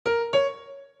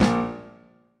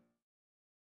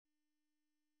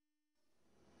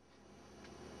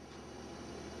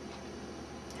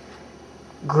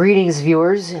Greetings,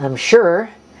 viewers, and I'm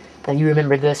sure that you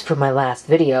remember this from my last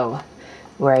video,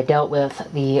 where I dealt with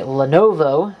the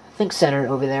Lenovo Think Center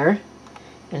over there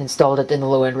and installed it in the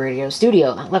low-end radio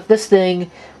studio. I left this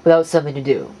thing without something to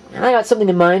do, and I got something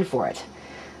in mind for it.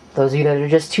 Those of you that are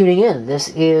just tuning in, this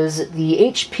is the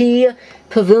HP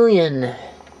Pavilion.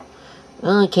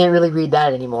 Well, I can't really read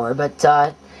that anymore, but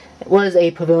it was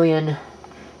a Pavilion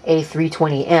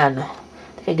A320N.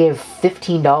 I think I gave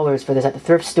 $15 for this at the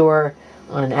thrift store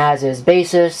on an as-is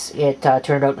basis. It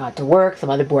turned out not to work. The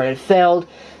motherboard had failed,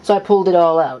 so I pulled it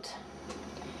all out.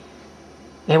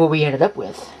 And what we ended up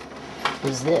with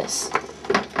was this,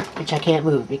 which I can't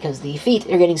move because the feet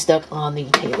are getting stuck on the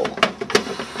table.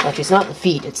 Actually, it's not the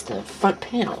feet, it's the front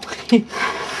panel.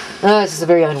 This is a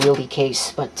very unwieldy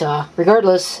case, but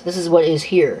regardless, this is what is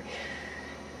here.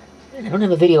 And I don't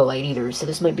have a video light either, so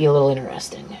this might be a little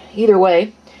interesting. Either way,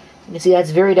 you can see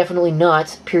that's very definitely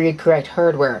not period-correct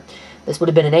hardware. This would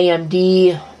have been an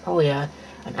AMD, probably an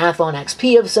Athlon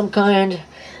XP of some kind.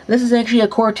 This is actually a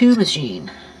Core 2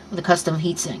 machine with a custom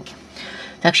heatsink.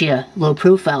 It's actually a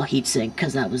low-profile heatsink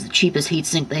because that was the cheapest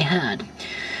heatsink they had.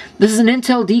 This is an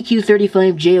Intel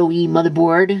DQ35JOE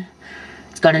motherboard.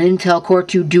 It's got an Intel Core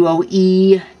 2 Duo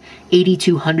E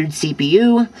 8200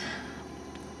 CPU.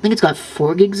 I think it's got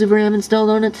 4 gigs of RAM installed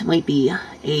on it. It might be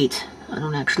 8. I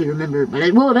don't actually remember, but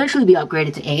it will eventually be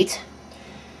upgraded to 8.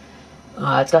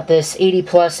 It's got this 80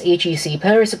 plus HEC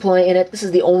power supply in it. This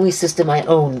is the only system I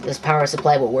own this power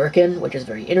supply will work in, which is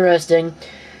very interesting.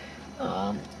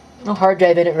 No hard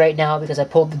drive in it right now because I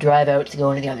pulled the drive out to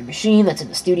go into the other machine that's in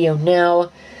the studio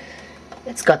now.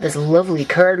 It's got this lovely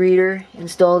card reader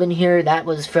installed in here. That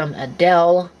was from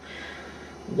Adele.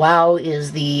 Wow,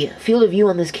 is the field of view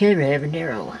on this camera ever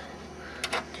narrow.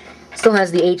 Still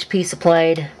has the HP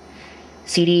supplied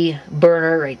CD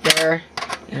burner right there.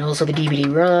 And also the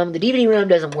DVD-ROM. The DVD-ROM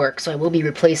doesn't work, so I will be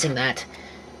replacing that.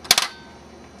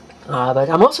 But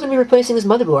I'm also going to be replacing this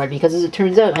motherboard because, as it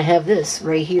turns out, I have this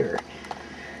right here.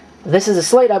 This is a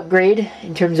slight upgrade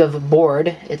in terms of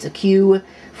board. It's a Q45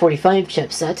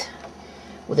 chipset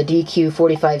with a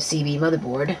DQ45CB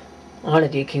motherboard on a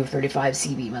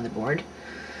DQ35CB motherboard.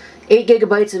 8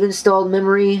 gigabytes of installed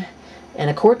memory and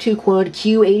a Core 2 Quad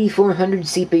Q8400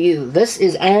 CPU. This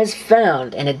is as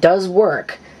found, and it does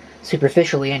work.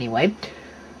 Superficially, anyway.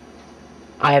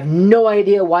 I have no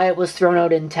idea why it was thrown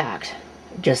out intact.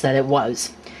 Just that it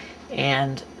was.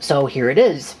 And so here it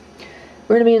is.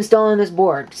 We're going to be installing this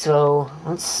board, so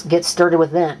let's get started with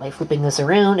that by flipping this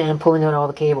around and pulling out all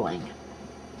the cabling.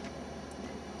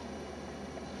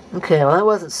 Okay, well that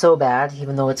wasn't so bad,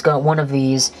 even though it's got one of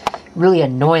these really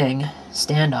annoying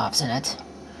standoffs in it.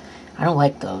 I don't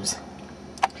like those.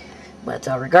 But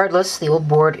regardless, the old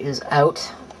board is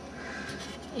out.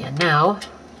 And now,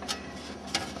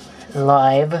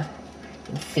 live,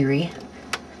 in theory,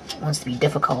 it wants to be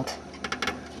difficult.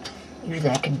 Usually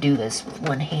I can do this with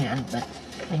one hand, but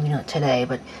maybe not today.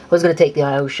 But I was going to take the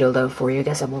I/O shield out for you. I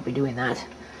guess I won't be doing that.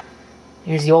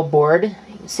 Here's the old board.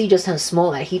 You can see just how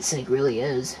small that heatsink really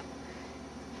is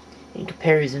in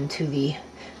comparison to the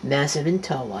massive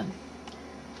Intel one.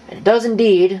 And it does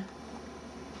indeed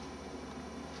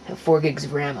have 4 gigs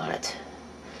of RAM on it.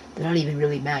 They're not even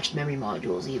really matched memory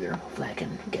modules either. Hopefully I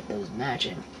can get those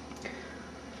matching.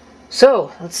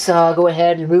 So, let's go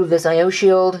ahead and remove this I/O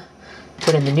shield,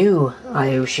 put in the new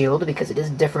I/O shield because it is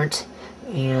different,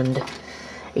 and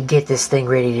get this thing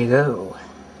ready to go.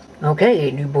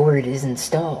 Okay, new board is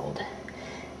installed.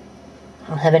 I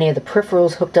don't have any of the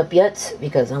peripherals hooked up yet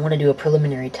because I want to do a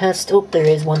preliminary test. Oh, there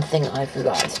is one thing I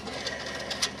forgot.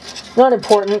 Not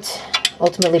important.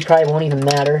 Ultimately probably won't even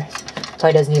matter.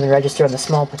 Probably doesn't even register on the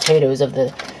small potatoes of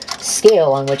the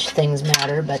scale on which things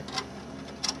matter, but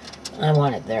I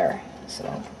want it there.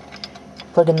 So,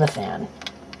 plug in the fan.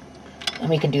 And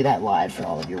we can do that live for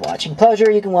all of your watching pleasure.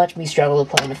 You can watch me struggle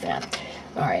to plug in the fan.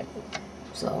 Alright,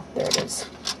 so there it is.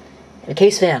 A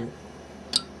case fan.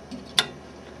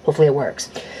 Hopefully it works.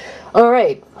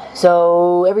 Alright,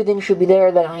 so everything should be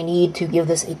there that I need to give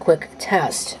this a quick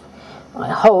test. I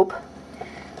hope,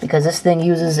 because this thing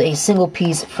uses a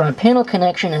single-piece front panel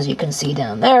connection, as you can see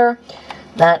down there,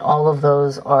 that all of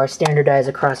those are standardized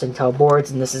across Intel boards,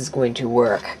 and this is going to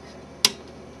work.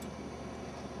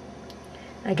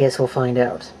 I guess we'll find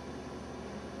out.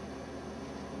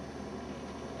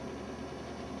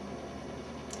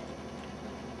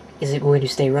 Is it going to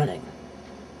stay running?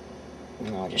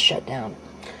 No, just shut down.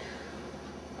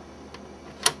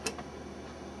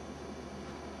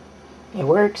 It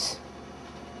works.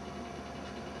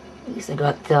 At least I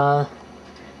got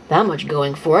that much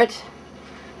going for it.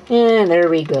 And there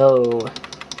we go.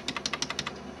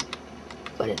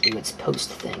 Let it do its post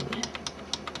thing.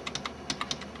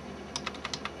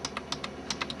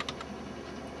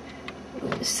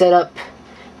 set up,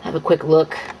 have a quick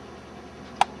look.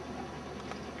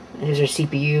 There's our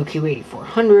CPU,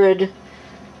 Q8400.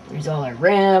 There's all our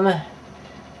RAM.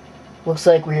 Looks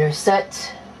like we're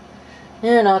set.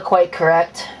 Yeah, not quite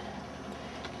correct,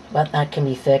 but that can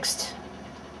be fixed.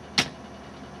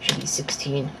 Should be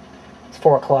 16. It's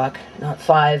 4 o'clock, not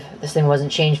 5. This thing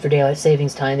wasn't changed for daylight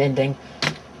savings time ending.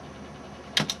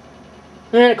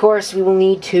 And of course, we will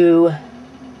need to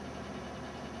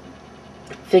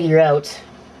figure out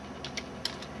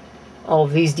all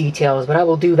of these details, but I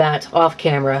will do that off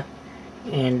camera,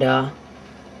 and then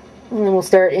we'll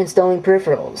start installing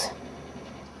peripherals.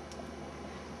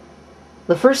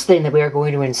 The first thing that we are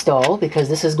going to install, because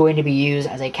this is going to be used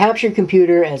as a capture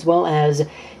computer as well as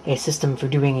a system for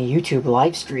doing YouTube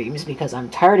live streams, because I'm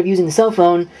tired of using the cell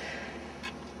phone,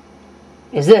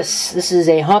 is this. This is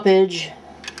a Hopage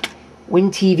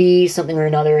WinTV something or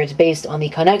another. It's based on the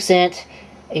Connexant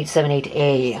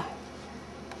 878A.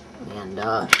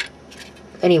 And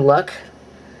any luck,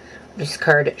 this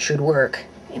card should work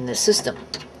in this system.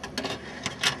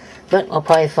 But I'll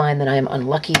probably find that I'm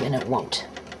unlucky and it won't.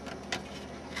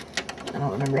 I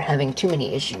don't remember having too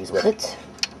many issues with it,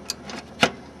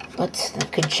 but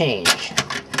that could change.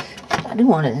 I do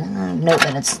want to note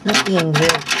that it's not being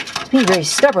very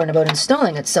stubborn about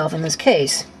installing itself in this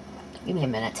case. Give me a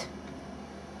minute.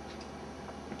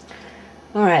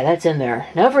 Alright, that's in there.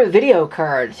 Now for a video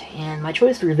card, and my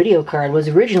choice for a video card was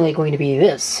originally going to be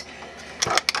this.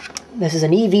 This is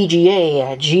an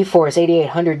EVGA GeForce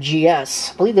 8800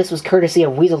 GS. I believe this was courtesy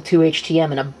of Weasel 2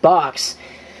 HTM in a box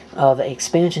of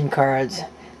expansion cards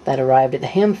that arrived at the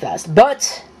Hamfest.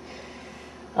 But,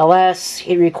 alas,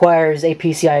 it requires a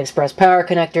PCI Express power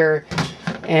connector,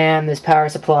 and this power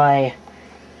supply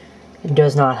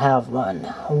does not have one.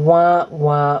 Wah,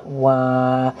 wah,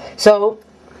 wah. So,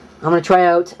 I'm going to try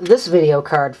out this video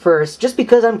card first, just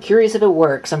because I'm curious if it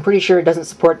works. I'm pretty sure it doesn't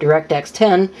support DirectX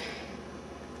 10.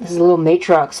 This is a little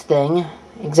Matrox thing.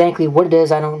 Exactly what it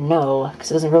is, I don't know, because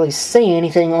it doesn't really say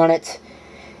anything on it.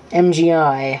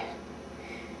 MGI.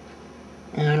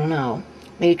 I don't know.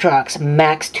 Matrox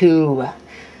Max 2.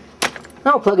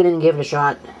 I'll plug it in and give it a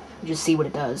shot. Just see what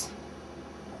it does.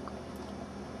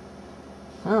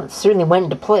 Well, it certainly went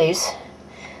into place.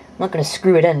 I'm not going to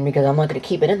screw it in because I'm not going to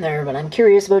keep it in there, but I'm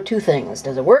curious about two things.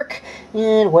 Does it work?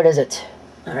 And what is it?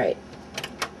 Alright.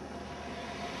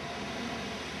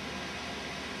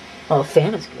 Oh,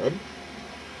 fan is good.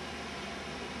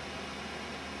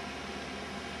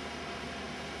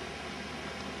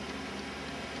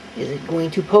 Is it going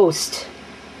to post?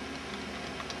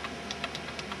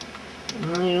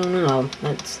 I don't know.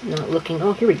 That's not looking...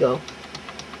 Oh, here we go.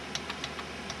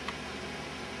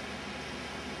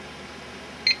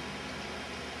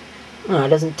 Oh, it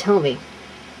doesn't tell me.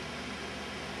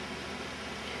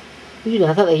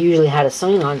 I thought they usually had a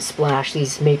sign-on splash,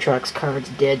 these Matrox cards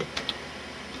did.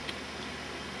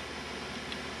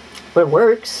 But it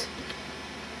works.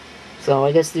 So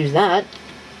I guess there's that.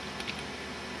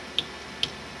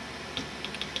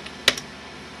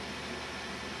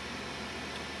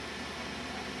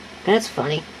 That's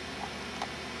funny.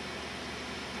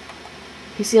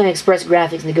 PCI Express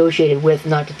graphics negotiated with,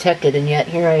 not detected, and yet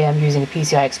here I am using a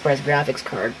PCI Express graphics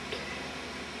card.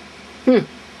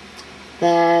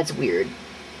 That's weird.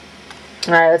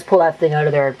 Alright, let's pull that thing out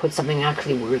of there and put something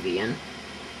actually worthy in.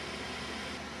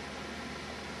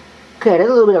 Okay, I did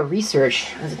a little bit of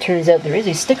research. As it turns out, there is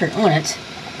a sticker on it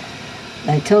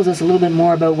that tells us a little bit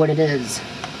more about what it is.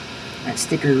 That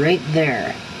sticker right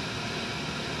there.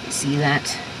 See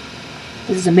that?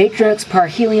 This is a Matrox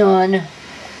Parhelion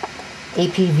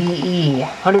APVE,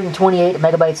 128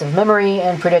 megabytes of memory,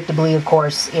 and predictably, of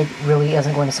course, it really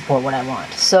isn't going to support what I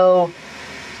want. So,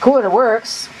 cool that it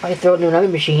works. I throw it into another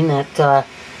machine that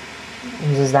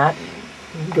uses that.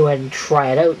 Go ahead and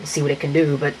try it out and see what it can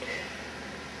do, but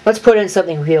let's put in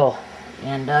something real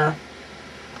and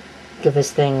give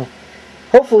this thing,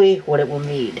 hopefully, what it will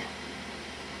need.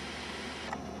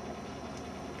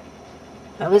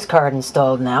 Now, this card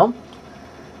installed now.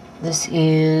 This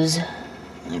is,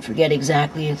 I forget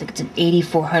exactly, I think it's an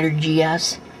 8400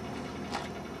 GS.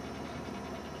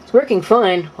 It's working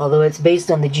fine, although it's based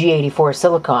on the G84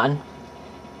 Silicon.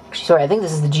 Sorry, I think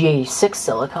this is the G86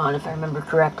 Silicon, if I remember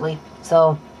correctly.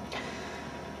 So,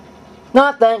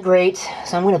 not that great,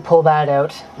 so I'm going to pull that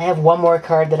out. I have one more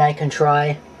card that I can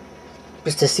try,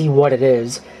 just to see what it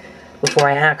is, before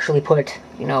I actually put,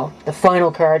 you know, the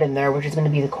final card in there, which is going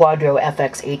to be the Quadro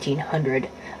FX 1800.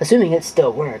 Assuming it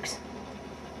still works.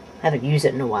 I haven't used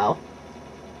it in a while.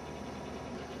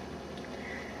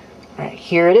 Alright,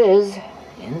 here it is.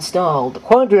 Installed. The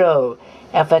Quadro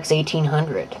FX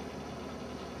 1800.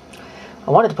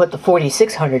 I wanted to put the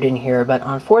 4600 in here, but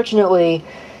unfortunately,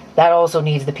 that also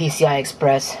needs the PCI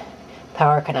Express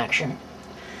power connection.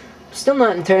 Still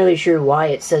not entirely sure why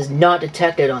it says not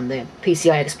detected on the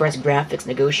PCI Express graphics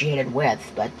negotiated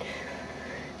with, but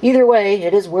either way,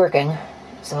 it is working.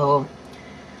 So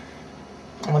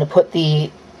I'm going to put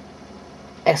the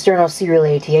external serial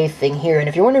ATA thing here, and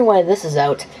if you're wondering why this is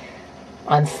out,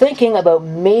 I'm thinking about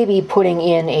maybe putting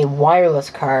in a wireless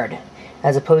card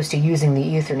as opposed to using the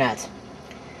Ethernet.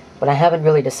 But I haven't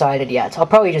really decided yet. I'll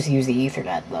probably just use the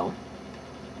Ethernet, though.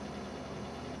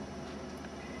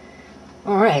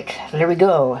 Alright, there we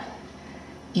go.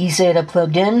 eSATA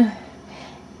plugged in.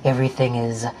 Everything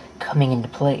is coming into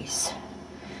place.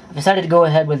 I've decided to go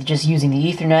ahead with just using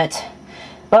the Ethernet,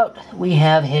 but we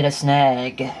have hit a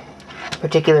snag.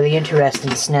 Particularly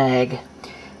interesting snag,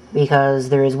 because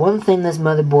there is one thing this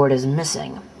motherboard is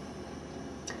missing,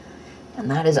 and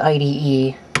that is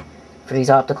IDE for these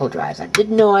optical drives. I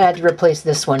didn't know I had to replace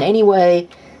this one anyway,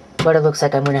 but it looks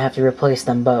like I'm going to have to replace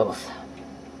them both.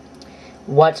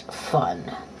 What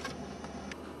fun.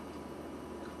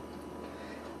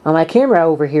 Well, my camera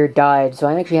over here died, so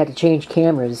I actually had to change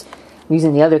cameras. I'm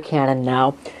using the other Canon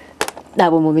now.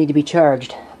 That one will need to be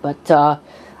charged. But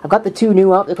I've got the two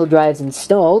new optical drives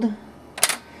installed.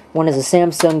 One is a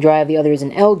Samsung drive, the other is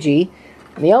an LG.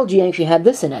 And the LG actually had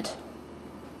this in it,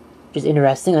 which is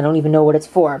interesting. I don't even know what it's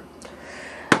for.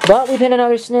 But we've hit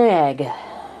another snag.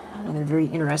 Another very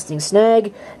interesting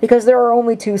snag, because there are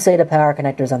only two SATA power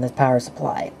connectors on this power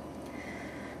supply.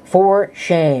 For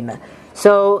shame.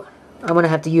 So I'm going to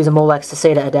have to use a Molex to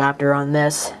SATA adapter on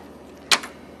this.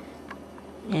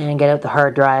 And get out the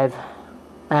hard drive.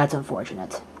 That's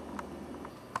unfortunate.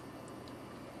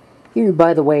 Here,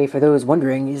 by the way, for those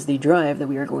wondering, is the drive that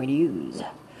we are going to use.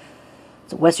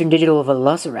 It's a Western Digital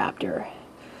Velociraptor.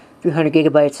 300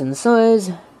 gigabytes in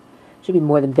size. Should be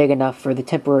more than big enough for the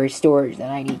temporary storage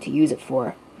that I need to use it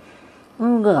for.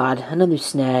 Oh god, another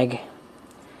snag.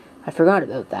 I forgot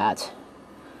about that.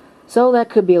 So that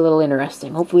could be a little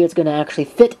interesting. Hopefully it's going to actually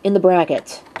fit in the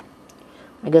bracket.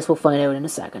 I guess we'll find out in a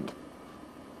second.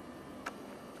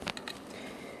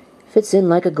 Fits in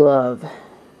like a glove.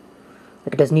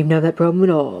 Like it doesn't even have that problem at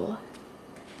all.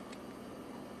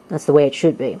 That's the way it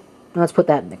should be. Now let's put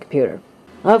that in the computer.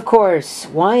 Of course,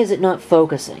 why is it not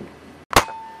focusing?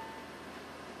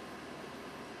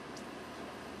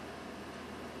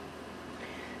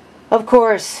 Of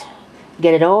course,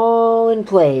 get it all in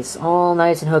place, all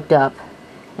nice and hooked up,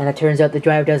 and it turns out the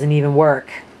drive doesn't even work.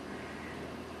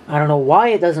 I don't know why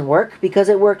it doesn't work, because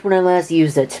it worked when I last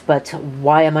used it, but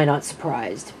why am I not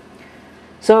surprised?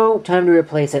 So, time to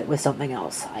replace it with something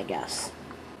else, I guess.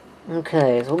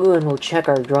 Okay, so we'll go ahead and we'll check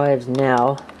our drives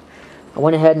now. I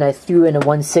went ahead and I threw in a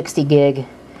 160 gig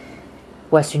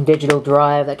Western Digital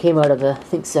drive that came out of the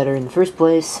ThinkCenter in the first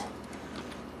place.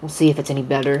 We'll see if it's any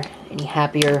better, any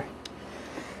happier.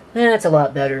 That's a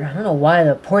lot better. I don't know why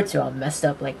the ports are all messed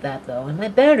up like that, though, and my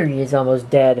battery is almost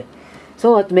dead.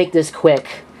 So I'll have to make this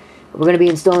quick. We're going to be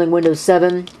installing Windows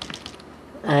 7,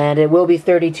 and it will be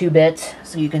 32-bit,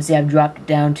 so you can see I've dropped it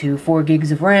down to 4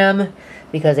 gigs of RAM,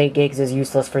 because 8 gigs is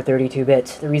useless for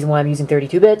 32-bit. The reason why I'm using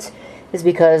 32-bit is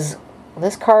because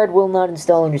this card will not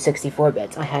install under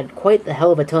 64-bit. I had quite the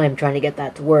hell of a time trying to get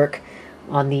that to work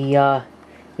on the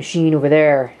machine over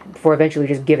there, before eventually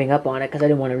just giving up on it, because I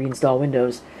didn't want to reinstall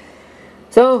Windows.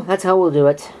 So, that's how we'll do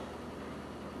it.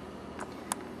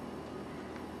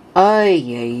 Ay,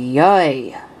 ay,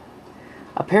 ay.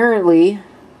 Apparently,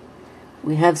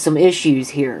 we have some issues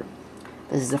here.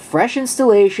 This is a fresh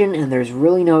installation, and there's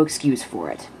really no excuse for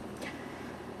it.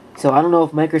 So I don't know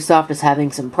if Microsoft is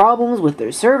having some problems with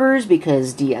their servers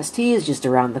because DST is just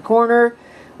around the corner,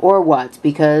 or what,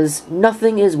 because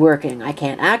nothing is working. I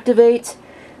can't activate.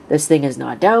 This thing is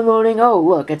not downloading. Oh,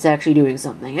 look, it's actually doing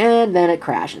something. And then it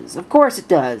crashes. Of course it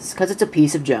does, because it's a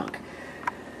piece of junk.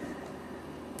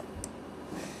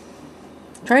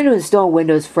 Trying to install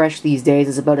Windows fresh these days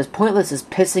is about as pointless as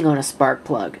pissing on a spark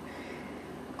plug.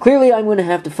 Clearly, I'm going to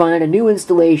have to find a new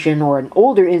installation or an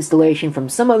older installation from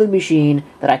some other machine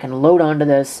that I can load onto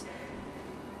this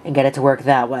and get it to work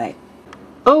that way.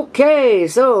 Okay,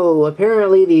 so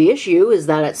apparently the issue is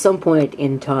that at some point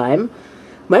in time,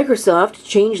 Microsoft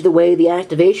changed the way the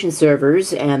activation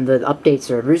servers and the update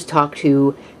servers talk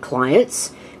to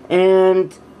clients,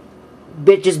 and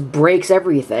it just breaks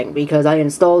everything, because I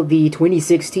installed the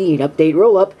 2016 update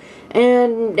rollup,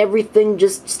 and everything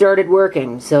just started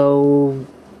working, so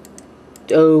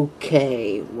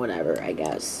okay, whatever, I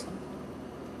guess.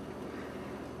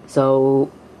 So,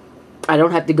 I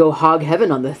don't have to go hog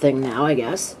heaven on the thing now, I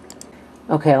guess.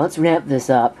 Okay, let's ramp this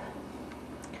up.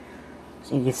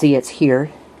 So you can see it's here.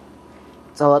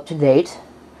 It's all up to date.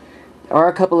 There are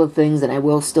a couple of things that I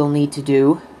will still need to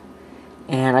do,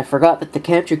 and I forgot that the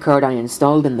capture card I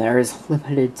installed in there is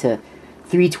limited to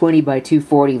 320 by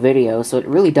 240 video, so it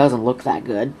really doesn't look that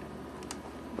good.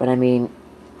 But I mean,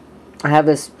 I have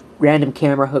this random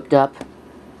camera hooked up.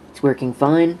 It's working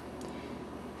fine.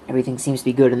 Everything seems to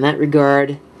be good in that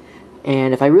regard.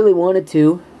 And if I really wanted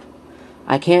to,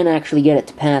 I can actually get it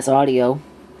to pass audio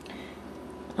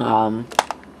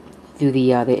through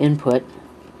the input.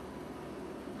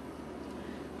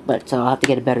 But I'll have to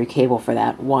get a better cable for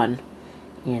that, one.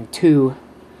 And two,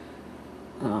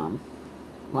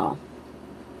 well,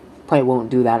 probably won't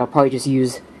do that. I'll probably just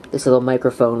use this little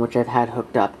microphone which I've had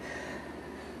hooked up.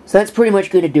 So that's pretty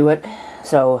much going to do it.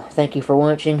 So thank you for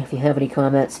watching. If you have any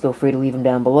comments, feel free to leave them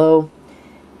down below.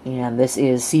 And this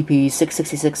is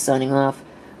CP666 signing off.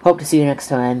 Hope to see you next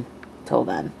time. Till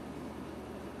then.